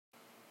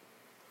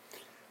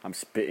I'm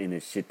spitting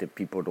this shit that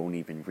people don't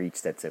even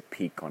reach. That's a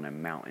peak on a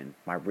mountain.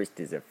 My wrist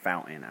is a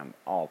fountain. I'm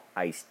all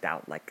iced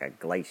out like a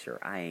glacier.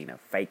 I ain't a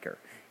faker.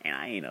 And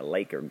I ain't a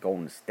Laker.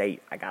 Golden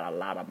State. I got a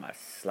lot on my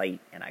slate.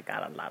 And I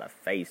got a lot of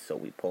face. So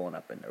we pulling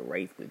up in the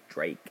race with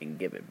Drake and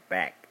give it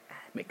back.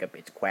 Make a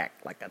bitch quack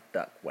like a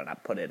duck when I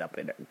put it up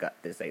in her gut.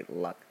 This ain't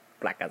luck.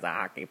 Black as a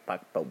hockey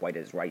puck, but white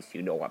as rice.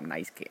 You know I'm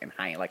nice, getting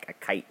high like a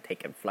kite,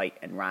 taking flight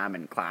and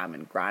rhyming,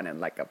 climbing, grinding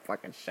like a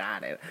fucking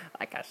shotter,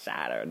 like a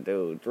shotter,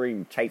 dude.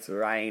 Dream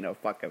chaser, I ain't a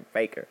fucking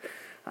faker.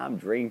 I'm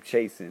dream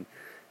chasing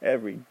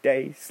every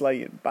day,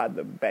 slaying by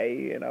the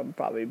bay, and I'll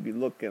probably be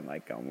looking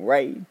like I'm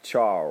Ray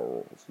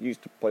Charles.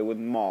 Used to play with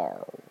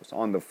Mars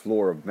on the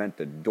floor of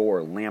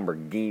Ventador,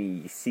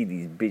 Lamborghini. You see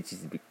these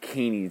bitches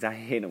bikinis, I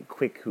hit them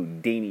quick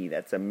Houdini.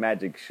 That's a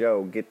magic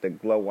show. Get the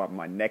glow on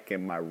my neck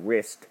and my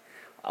wrist.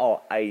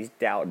 All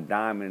iced out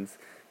diamonds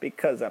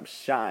because I'm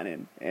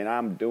shining and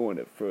I'm doing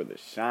it for the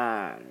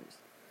shines.